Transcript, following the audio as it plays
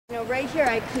You know, right here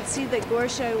I could see that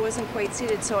Gorsha wasn't quite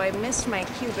seated, so I missed my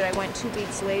cue, but I went 2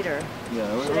 beats later.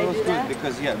 Yeah, Should I do that?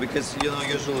 because you know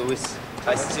usually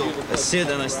I still sit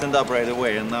and I stand up right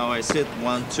away, and now I sit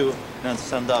 1, 2, and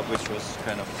stand up, which was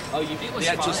kind of. Oh, you the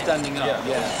actual standing up.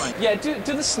 Yeah. Do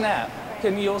the snap.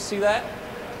 Can you all see that?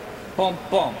 Boom,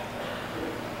 boom,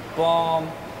 boom,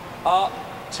 up,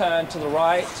 turn to the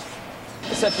right.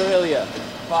 Separalia.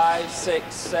 5,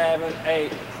 6, 7,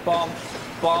 8. Boom,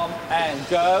 boom, and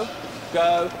go,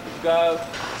 go, go.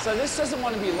 So this doesn't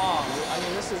want to be long. I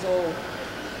mean, this is all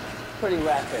pretty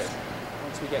rapid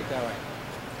once we get going.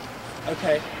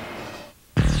 Okay.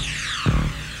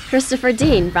 Christopher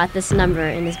Dean brought this number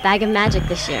in his bag of magic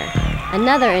this year.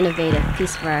 Another innovative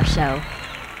piece for our show.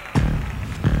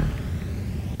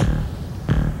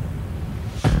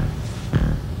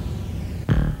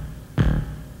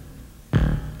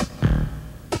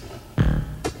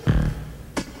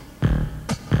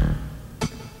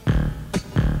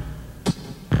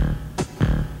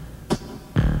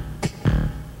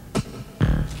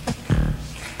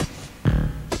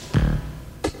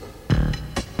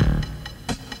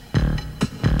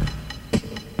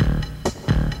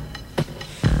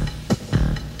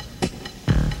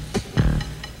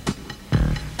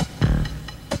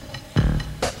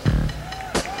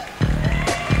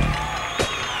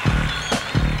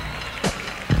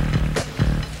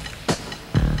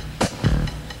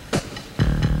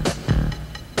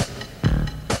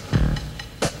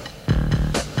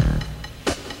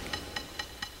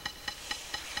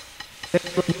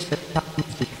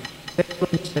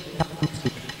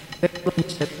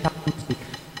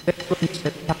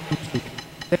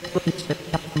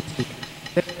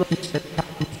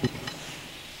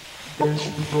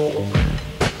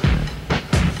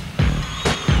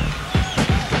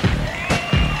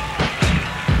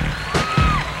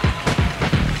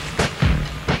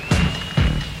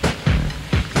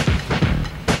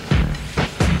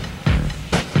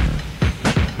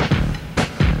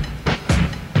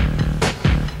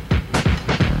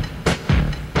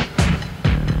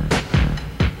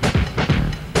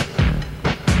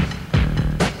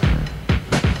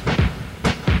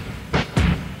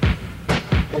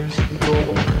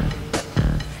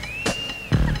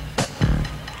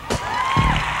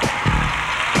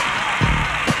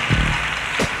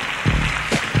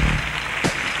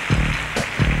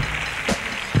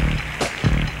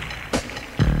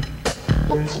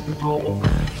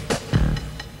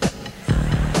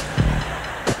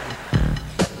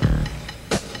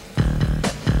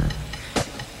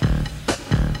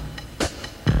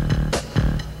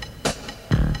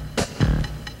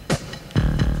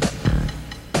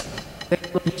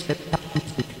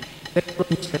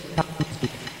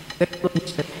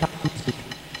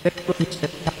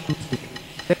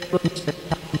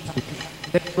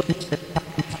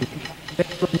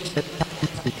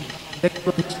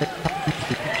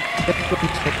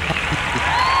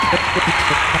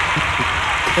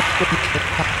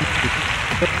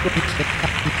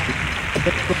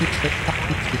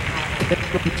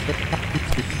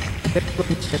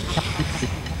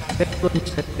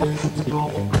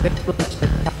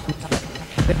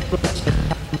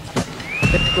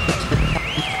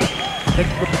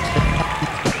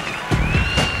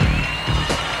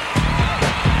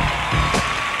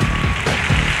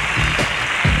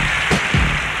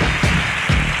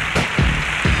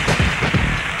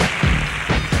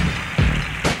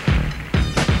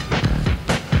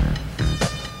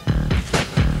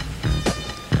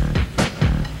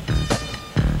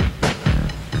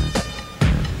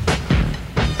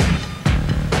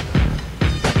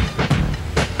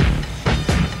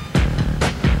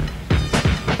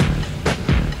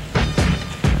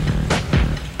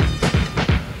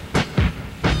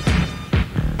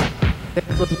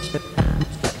 Let's go.